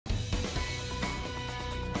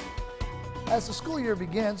As the school year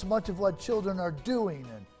begins, much of what children are doing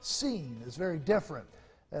and seeing is very different,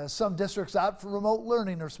 as some districts opt for remote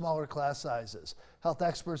learning or smaller class sizes. Health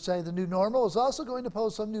experts say the new normal is also going to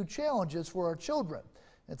pose some new challenges for our children.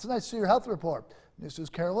 It's tonight's See Your Health Report. News 2's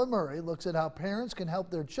Carolyn Murray looks at how parents can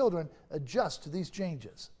help their children adjust to these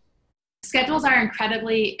changes. Schedules are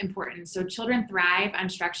incredibly important. So children thrive on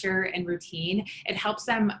structure and routine. It helps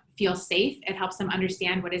them feel safe. It helps them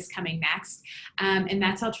understand what is coming next. And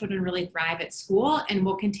that's how children really thrive at school and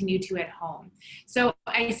will continue to at home. So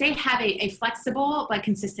I say have a flexible but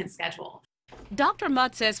consistent schedule. Dr.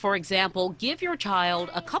 Mudd says, for example, give your child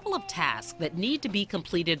a couple of tasks that need to be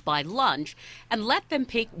completed by lunch and let them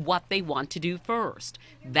pick what they want to do first.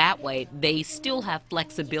 That way, they still have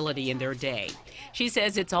flexibility in their day. She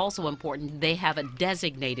says it's also important they have a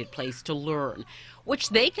designated place to learn, which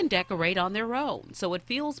they can decorate on their own, so it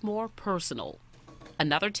feels more personal.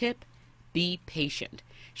 Another tip, be patient.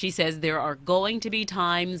 She says there are going to be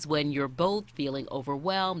times when you're both feeling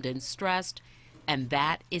overwhelmed and stressed, and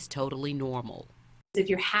that is totally normal. If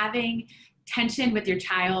you're having tension with your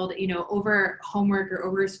child, over homework or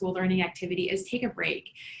over a school learning activity, is take a break.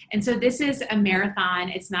 And so this is a marathon.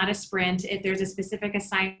 It's not a sprint. If there's a specific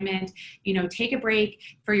assignment, take a break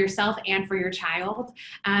for yourself and for your child,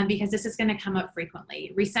 because this is going to come up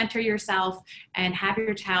frequently. Recenter yourself and have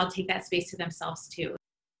your child take that space to themselves too.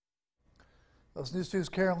 Those News 2's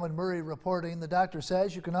Carolyn Murray reporting. The doctor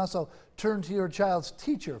says you can also turn to your child's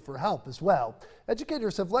teacher for help as well.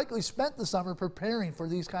 Educators have likely spent the summer preparing for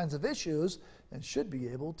these kinds of issues and should be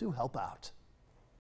able to help out.